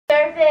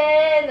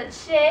Surfing the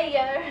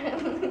chair.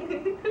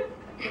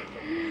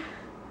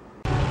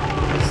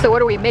 So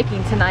what are we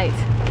making tonight?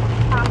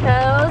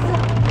 Tacos.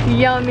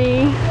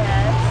 Yummy.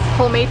 Yes.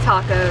 Homemade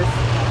tacos.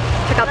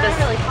 Check out this.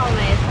 Not really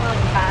homemade, it's more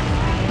like fast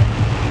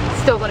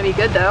food. Still gonna be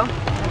good though.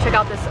 Check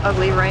out this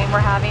ugly rain we're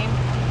having.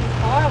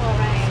 Horrible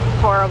rain.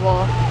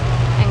 Horrible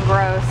and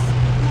gross.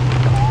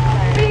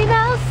 Be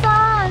no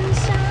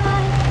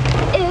sunshine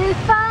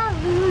if I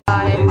lose.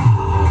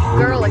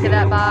 Girl, look at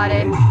that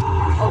body.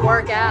 A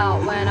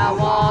workout when I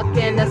walk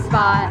in the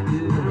spot.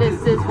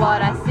 This is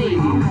what I see.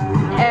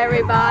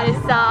 Everybody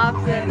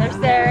stops and they're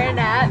staring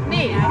at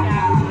me.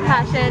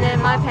 Passion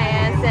in my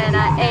pants and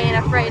I ain't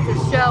afraid to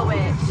show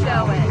it,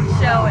 show it,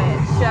 show it,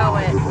 show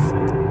it.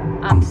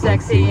 I'm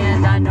sexy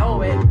and I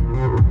know it.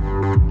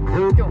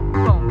 Boom, boom,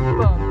 boom,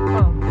 boom,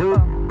 boom,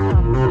 boom,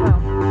 boom,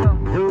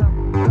 boom,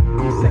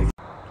 boom.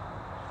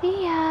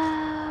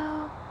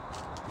 Theo.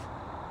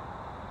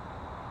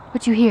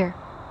 What you hear?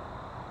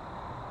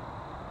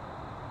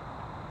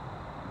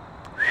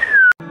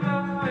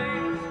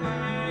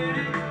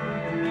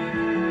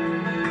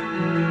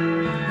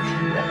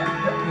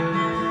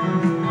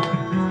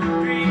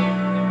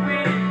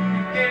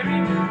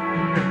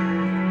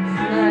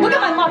 Look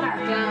at my mother.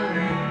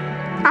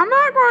 I'm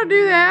not going to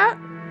do that.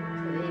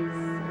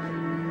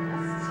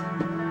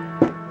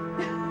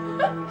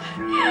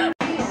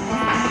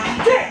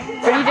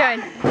 What are you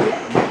doing?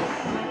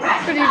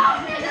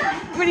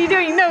 What are you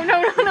doing? No,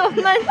 no, no, no. I'm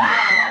not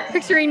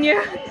picturing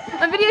you.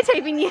 I'm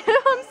videotaping you.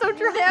 I'm so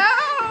drunk. No,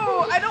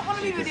 I don't want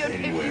to be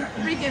videotaping.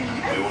 Freaking.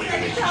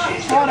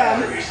 Hold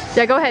on.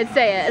 Yeah, go ahead.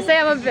 Say it. Say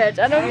I'm a bitch.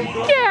 I don't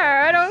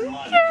care. I don't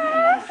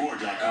care.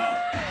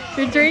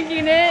 You're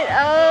drinking it.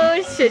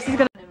 Oh shit. She's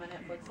gonna.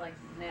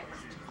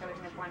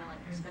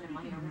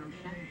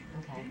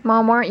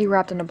 Mom, why aren't you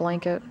wrapped in a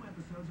blanket?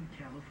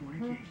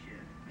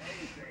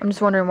 I'm just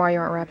wondering why you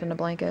aren't wrapped in a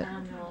blanket.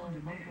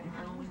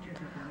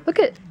 Look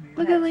at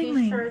Ling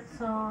Ling.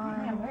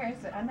 Yeah, where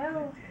is it? I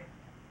know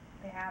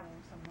they have them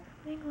somewhere.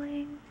 Ling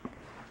Ling.